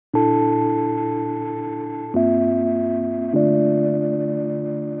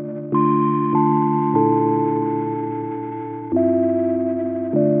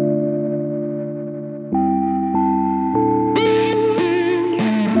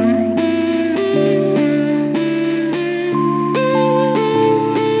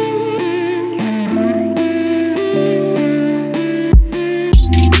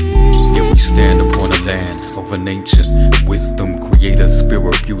the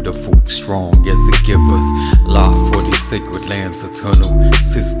spirit beautiful, strong, yes it giveth life for these sacred lands, eternal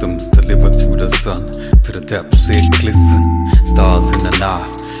systems delivered through the sun. To the depths it glisten, stars in the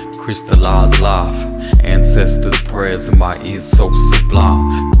night, crystallized life. Ancestors' prayers in my ears so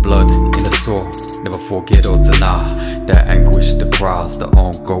sublime. Blood in the soil, never forget or deny the anguish, the cries, the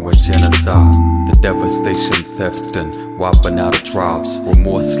ongoing genocide, the devastation, theft and wiping out of tribes,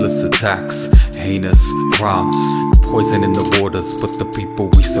 remorseless attacks, heinous crimes, poison in the waters. But the people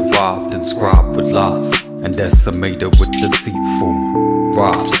we survived, inscribed with lies and decimated with deceitful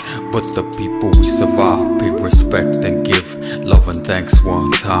bribes. But the people we survive, pay respect and give love and thanks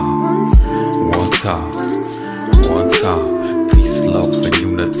one time. One time, one time. Peace, love and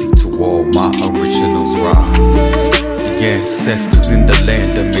unity to all my originals rise. The ancestors in the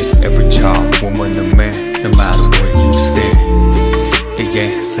land amidst every child, woman and man, no matter where you stand. The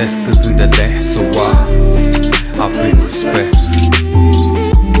ancestors in the land, so I pay respects.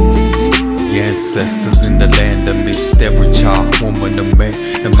 The ancestors in the land amidst every child, woman and man,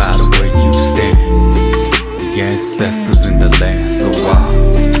 no matter where you stand. The ancestors in the land, so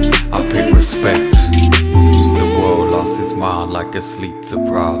I pay respect. Seems the world lost its mind like a sleep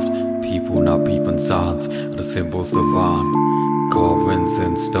deprived. People not peeping signs of the symbols divine, carvings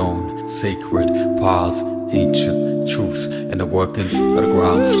in stone, sacred paths, ancient truths, and the workings of the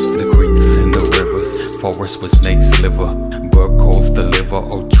grounds, the creeks and the rivers, forests where snakes liver, bird calls deliver,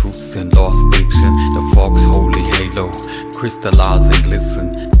 oh truths and lost diction, the fog's holy halo, crystallize and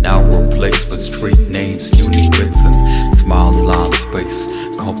glisten, now replaced with street names newly written, smiles line space,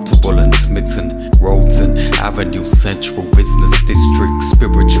 comfortable and smitten, roads and avenues, central business district,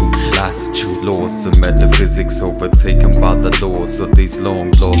 spiritual lassitude, laws of metaphysics overtaken by the laws of these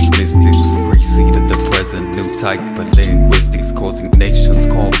long lost mystics, preceded the present, new type of linguistics causing nations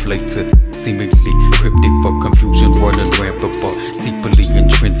conflicted, seemingly cryptic but confusion running rampant, but deeply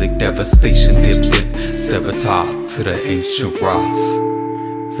intrinsic devastation dipped in, severed tied to the ancient rites,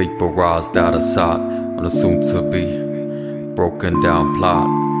 vaporized out of sight on a soon to be broken down plot,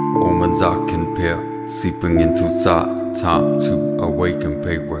 omens I compare, seeping into sight, time to awaken,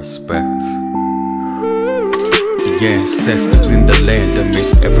 pay respect. The ancestors in the land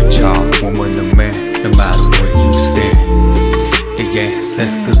amidst every child, woman and man, no matter where you stand. The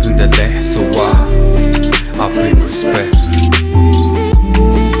ancestors in the land, so I pay respects.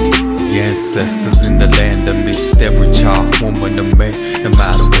 The ancestors in the land amidst every child, woman and man, no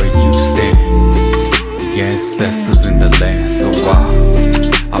matter where you stand. The ancestors in the land, so